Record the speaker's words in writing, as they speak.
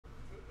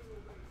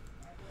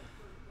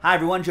Hi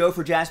everyone, Joe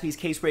for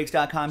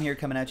JaspysCaseBreaks.com here,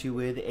 coming at you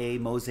with a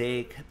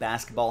Mosaic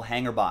basketball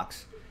hanger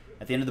box.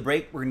 At the end of the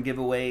break, we're going to give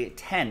away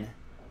 10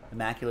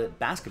 immaculate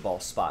basketball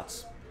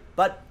spots.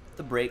 But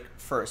the break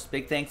first.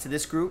 Big thanks to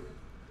this group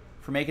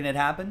for making it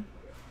happen.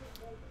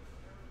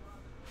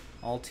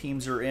 All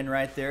teams are in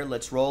right there.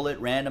 Let's roll it,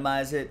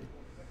 randomize it.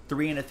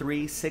 3 and a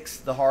 3, 6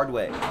 the hard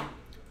way.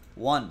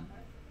 1,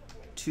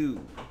 2,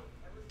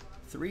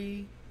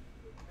 3,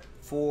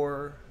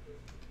 4,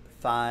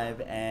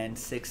 5, and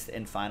 6th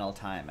and final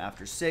time.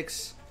 After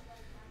 6,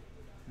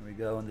 here we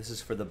go, and this is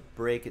for the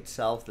break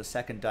itself. The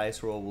second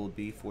dice roll will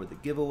be for the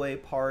giveaway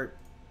part.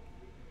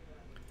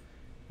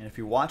 And if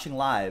you're watching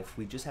live,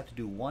 we just have to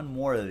do one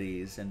more of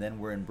these, and then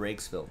we're in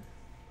Breaksville.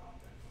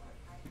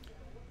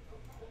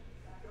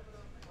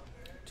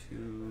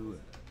 2,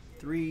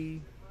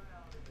 3,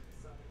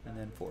 and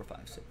then 4, 5,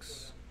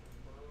 6.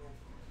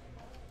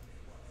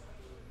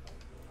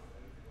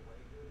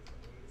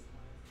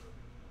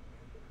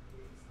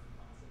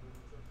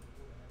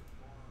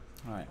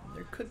 All right,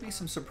 there could be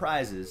some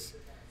surprises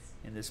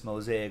in this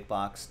Mosaic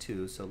box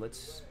too, so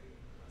let's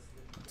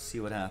see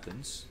what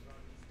happens.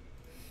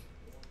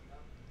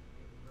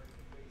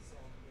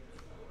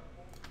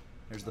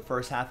 There's the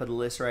first half of the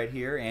list right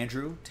here.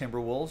 Andrew,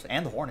 Timberwolves,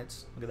 and the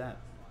Hornets. Look at that.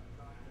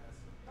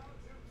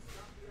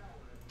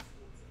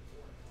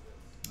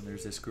 And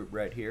there's this group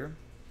right here.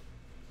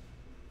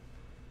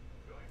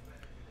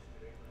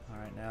 All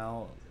right,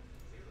 now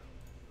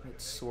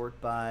let's sort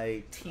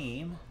by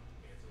team.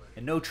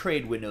 And no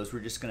trade windows.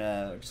 We're just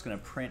gonna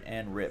print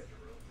and rip.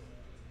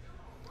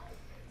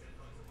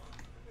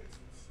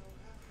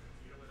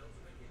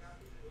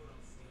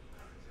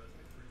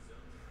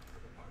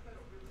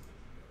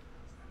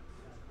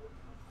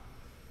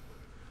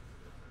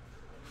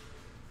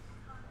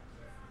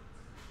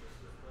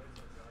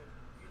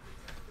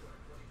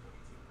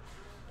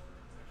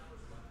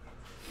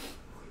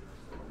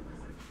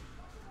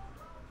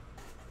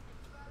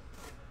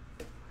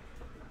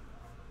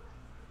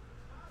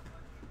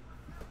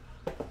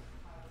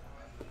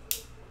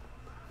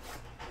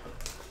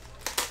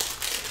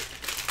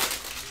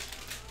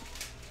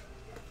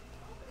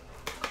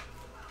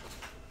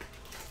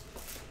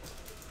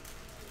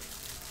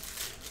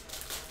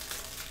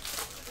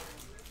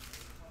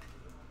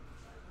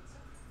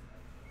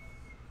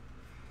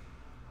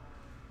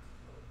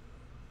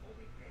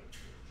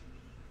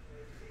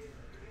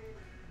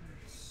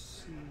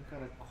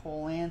 Got a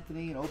Cole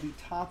Anthony and Obi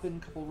Toppin,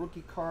 a couple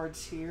rookie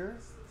cards here.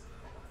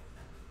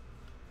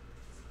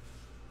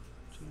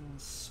 Jalen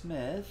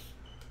Smith.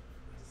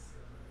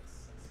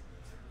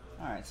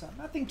 Alright, so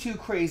nothing too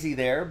crazy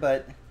there,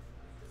 but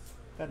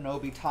got an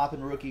Obi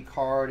Toppin rookie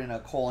card and a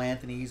Cole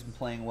Anthony. He's been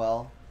playing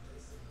well.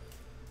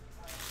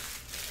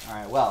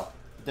 Alright, well,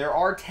 there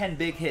are 10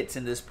 big hits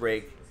in this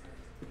break,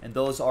 and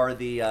those are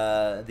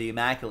the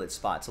immaculate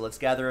spots. So let's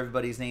gather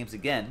everybody's names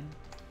again,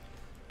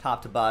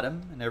 top to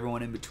bottom, and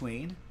everyone in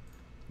between.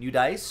 New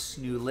dice,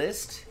 new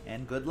list,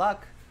 and good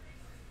luck.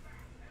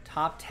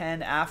 Top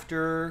 10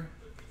 after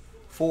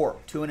 4.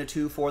 2 and a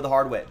 2 for the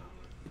hard way.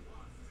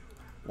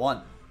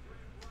 1,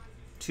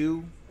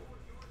 2,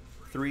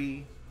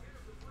 3,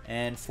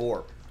 and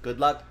 4. Good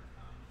luck.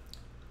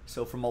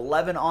 So from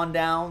 11 on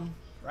down,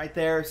 right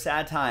there,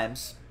 sad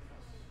times.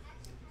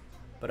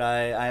 But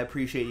I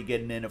appreciate you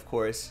getting in, of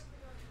course.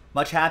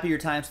 Much happier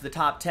times to the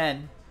top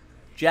 10.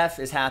 Jeff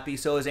is happy,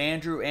 so is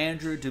Andrew,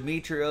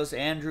 Demetrios,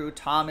 Andrew,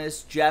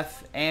 Thomas,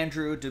 Jeff,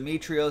 Andrew,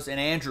 Demetrios, and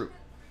Andrew.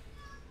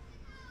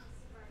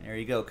 There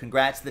you go.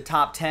 Congrats to the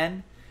top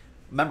 10.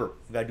 Remember,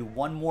 we've got to do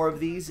one more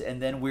of these,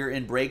 and then we're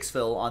in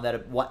Breaksville on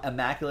that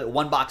immaculate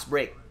one-box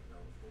break.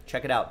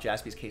 Check it out,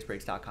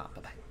 JaspysCaseBreaks.com.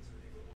 Bye-bye.